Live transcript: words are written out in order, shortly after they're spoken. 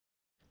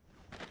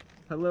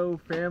Hello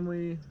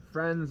family,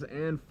 friends,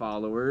 and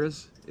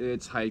followers.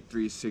 It's Hike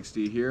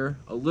 360 here,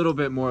 a little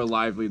bit more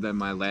lively than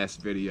my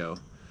last video.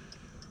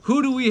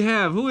 Who do we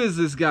have? Who is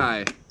this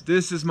guy?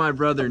 This is my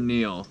brother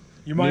Neil.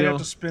 You might have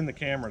to spin the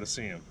camera to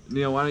see him.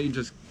 Neil, why don't you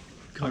just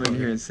come in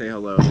here and say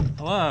hello?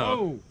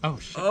 Hello. Oh,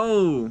 shit.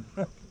 Oh!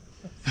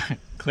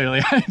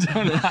 Clearly I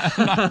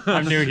don't.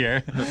 I'm new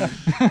here.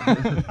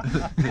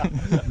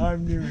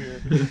 I'm new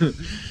here.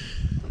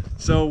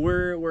 So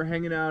we're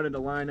hanging out at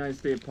Illini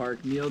State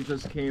Park. Neil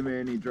just came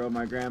in. He drove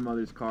my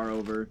grandmother's car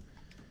over.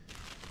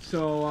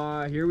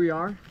 So here we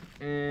are,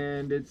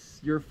 and it's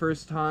your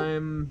first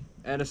time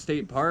at a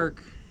state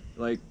park,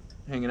 like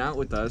hanging out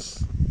with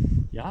us.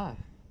 Yeah.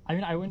 I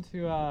mean, I went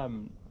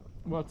to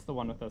what's the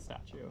one with the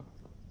statue?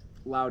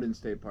 Loudon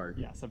State Park.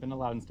 Yes, I've been to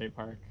Loudon State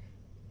Park,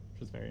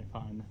 which was very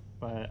fun.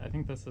 But I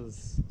think this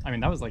is, I mean,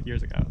 that was like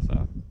years ago,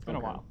 so it's been a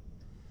while.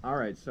 All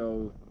right,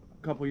 so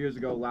a couple years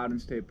ago, Loudon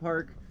State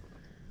Park.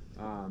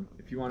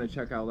 If you want to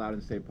check out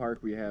Loudon State Park,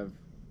 we have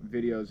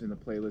videos in the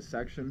playlist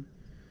section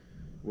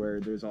where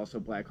there's also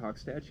Black Hawk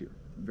statue.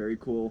 Very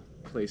cool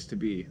place to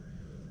be.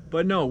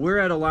 But no, we're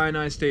at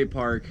Illini State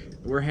Park.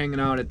 We're hanging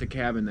out at the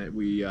cabin that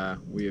we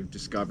have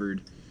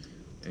discovered,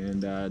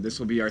 and this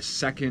will be our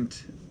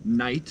second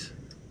night,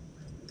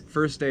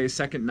 first day,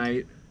 second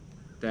night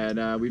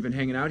that we've been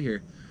hanging out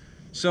here.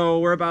 So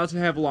we're about to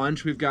have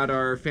lunch. We've got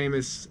our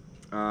famous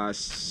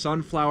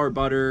sunflower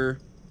butter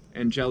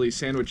and jelly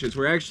sandwiches.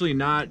 We're actually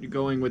not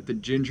going with the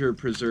ginger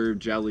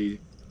preserved jelly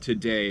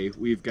today.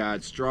 We've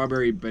got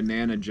strawberry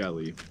banana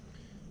jelly.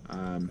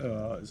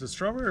 Is it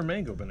strawberry or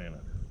mango banana?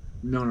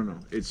 No.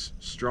 It's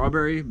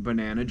strawberry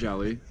banana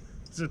jelly.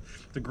 Is it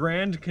the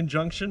grand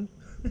conjunction?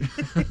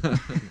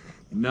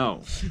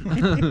 No,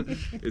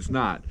 it's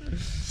not.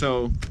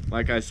 So,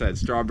 like I said,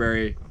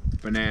 strawberry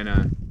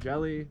banana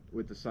jelly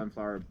with the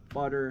sunflower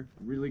butter.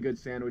 Really good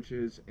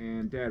sandwiches.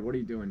 And Dad, what are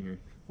you doing here?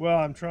 Well,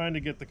 I'm trying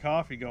to get the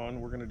coffee going.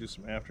 We're going to do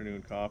some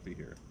afternoon coffee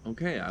here.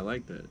 Okay, I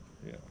like that.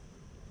 Yeah.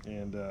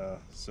 And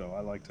so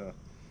I like to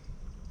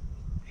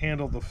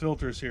handle the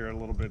filters here a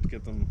little bit to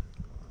get them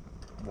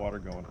water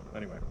going.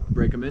 Anyway.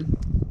 Break them in?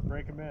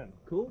 Break them in.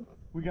 Cool.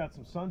 We got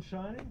some sun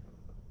shining.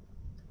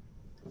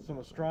 Some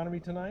astronomy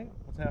tonight.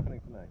 What's happening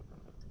tonight?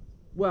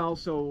 Well,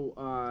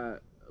 so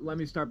let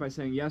me start by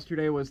saying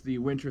yesterday was the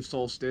winter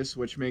solstice,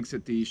 which makes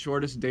it the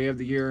shortest day of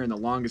the year and the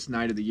longest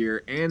night of the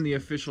year, and the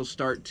official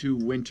start to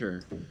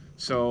winter.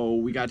 So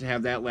we got to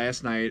have that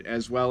last night,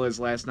 as well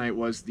as last night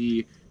was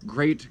the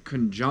Great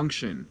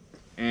Conjunction.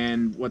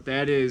 And what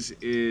that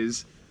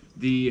is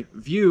the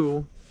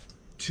view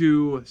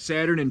to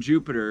Saturn and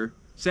Jupiter.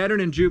 Saturn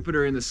and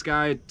Jupiter in the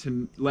sky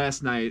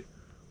last night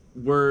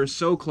were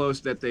so close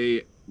that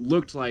they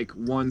looked like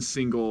one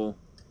single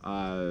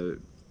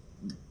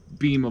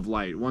beam of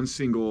light, one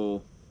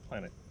single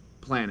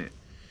planet.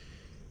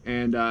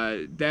 And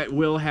that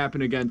will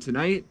happen again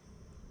tonight,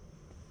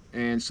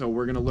 and so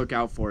we're gonna look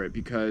out for it,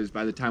 because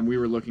by the time we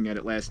were looking at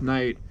it last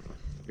night,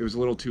 it was a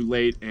little too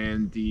late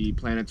and the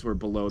planets were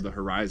below the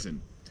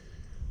horizon.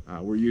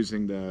 We're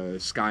using the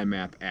Sky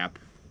Map app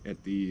in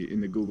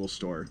the Google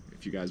store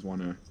if you guys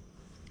want to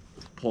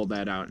pull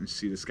that out and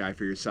see the sky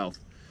for yourself.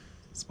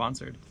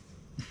 Sponsored.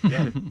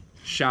 Yeah.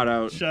 Shout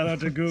out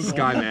to Google.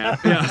 Sky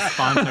Map. Yeah.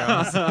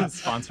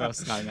 Sponsor us,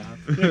 Sky Map.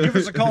 Yeah, give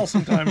us a call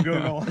sometime,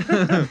 Google.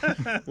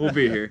 We'll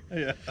be here.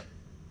 Yeah.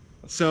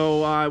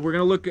 So we're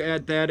gonna look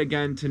at that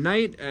again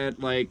tonight at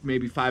like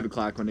maybe 5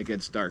 o'clock when it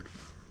gets dark.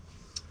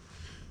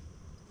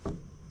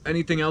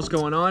 Anything else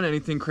going on?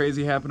 Anything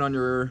crazy happen on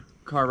your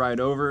car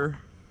ride over?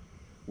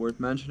 Worth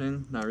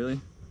mentioning? Not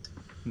really.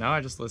 No,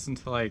 I just listened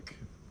to like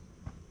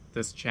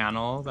this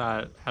channel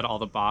that had all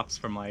the bops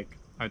from like,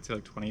 I would say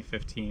like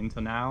 2015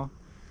 to now.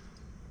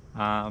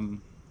 And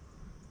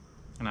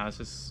I was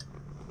just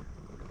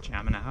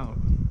jamming out.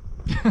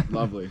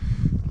 Lovely.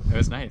 It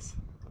was nice.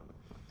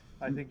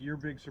 I think your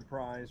big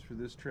surprise for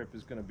this trip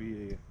is going to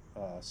be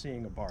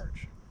seeing a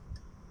barge.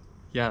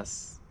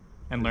 Yes.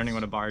 And learning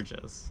what a barge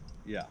is.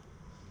 Yeah.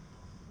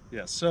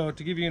 Yeah, so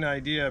to give you an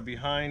idea,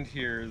 behind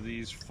here,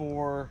 these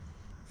 5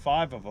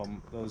 of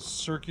them, those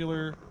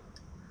circular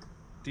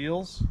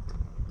deals,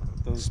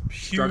 those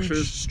huge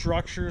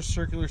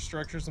circular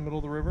structures in the middle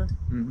of the river,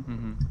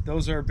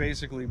 those are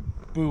basically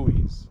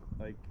buoys.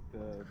 Like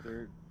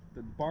the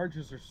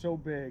barges are so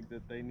big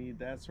that they need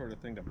that sort of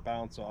thing to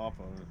bounce off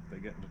of if they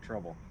get into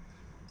trouble.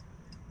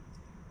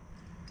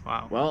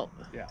 Wow. Well,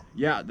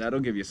 yeah, that'll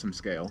give you some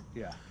scale.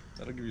 Yeah,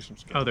 that'll give you some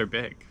scale. Oh, they're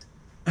big.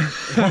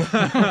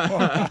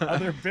 Oh,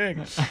 they're big.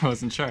 I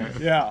wasn't sure.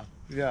 Yeah.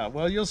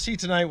 Well, you'll see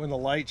tonight when the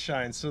light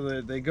shines. So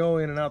that they go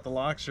in and out. The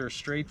locks are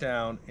straight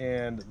down,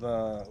 and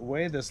the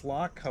way this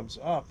lock comes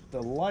up,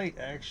 the light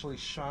actually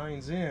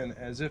shines in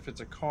as if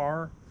it's a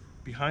car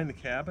behind the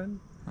cabin.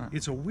 Huh.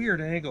 It's a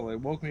weird angle. It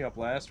woke me up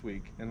last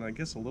week, and I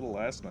guess a little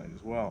last night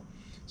as well.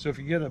 So if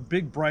you get a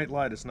big bright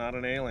light, it's not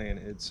an alien.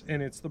 It's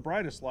the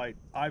brightest light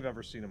I've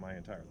ever seen in my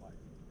entire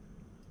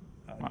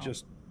life. Wow.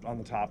 Just on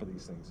the top of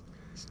these things.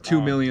 It's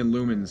 2 million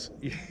lumens.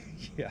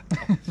 Yeah.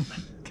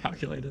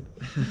 Calculated.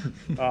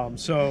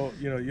 So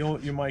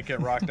you might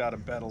get rocked out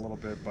of bed a little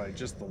bit by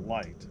just the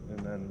light,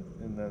 and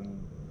then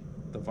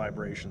the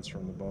vibrations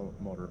from the boat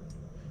motor.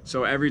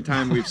 So every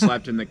time we've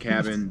slept in the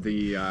cabin,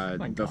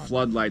 the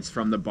floodlights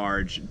from the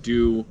barge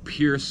do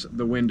pierce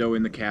the window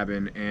in the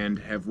cabin and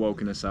have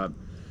woken us up.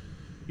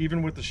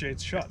 Even with the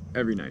shades shut.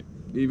 Every night.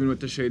 Even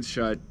with the shades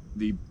shut,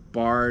 the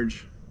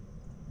barge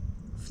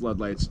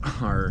floodlights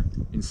are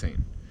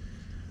insane.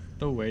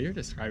 The way you're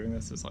describing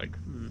this is like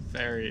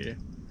very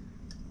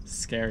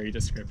scary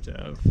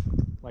descriptive.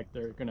 Like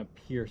they're gonna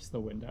pierce the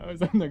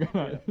windows and they're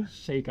gonna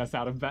shake us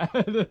out of bed.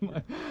 And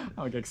I'm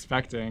like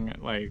expecting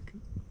like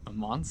a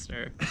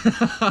monster.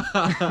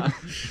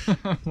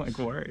 I'm like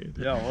worried.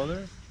 Yeah, well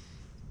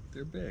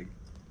they're big.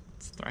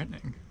 It's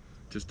threatening.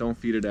 Just don't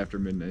feed it after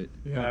midnight.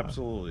 Yeah,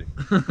 absolutely.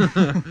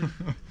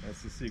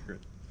 That's the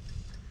secret.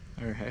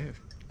 Okay.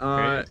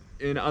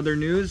 In other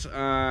news,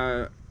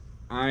 I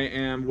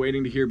am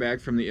waiting to hear back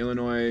from the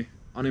Illinois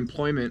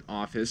Unemployment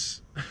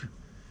Office.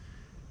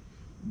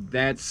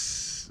 That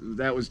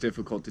was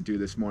difficult to do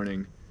this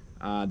morning.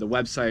 The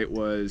website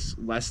was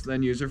less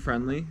than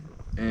user-friendly,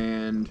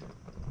 and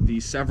the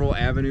several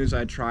avenues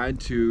I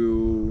tried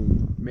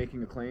to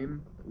making a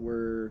claim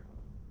were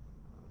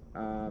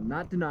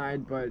not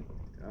denied, but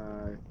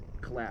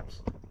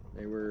collapsed.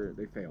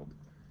 They failed.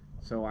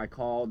 So I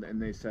called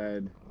and they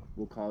said,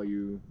 "We'll call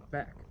you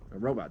back." A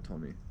robot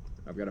told me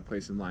I've got a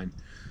place in line.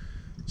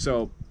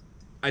 So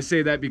I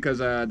say that because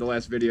the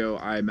last video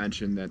I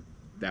mentioned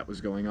that was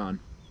going on.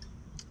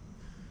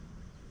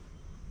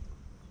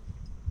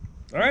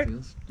 All right.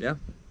 Yeah.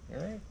 All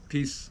right.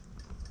 Peace.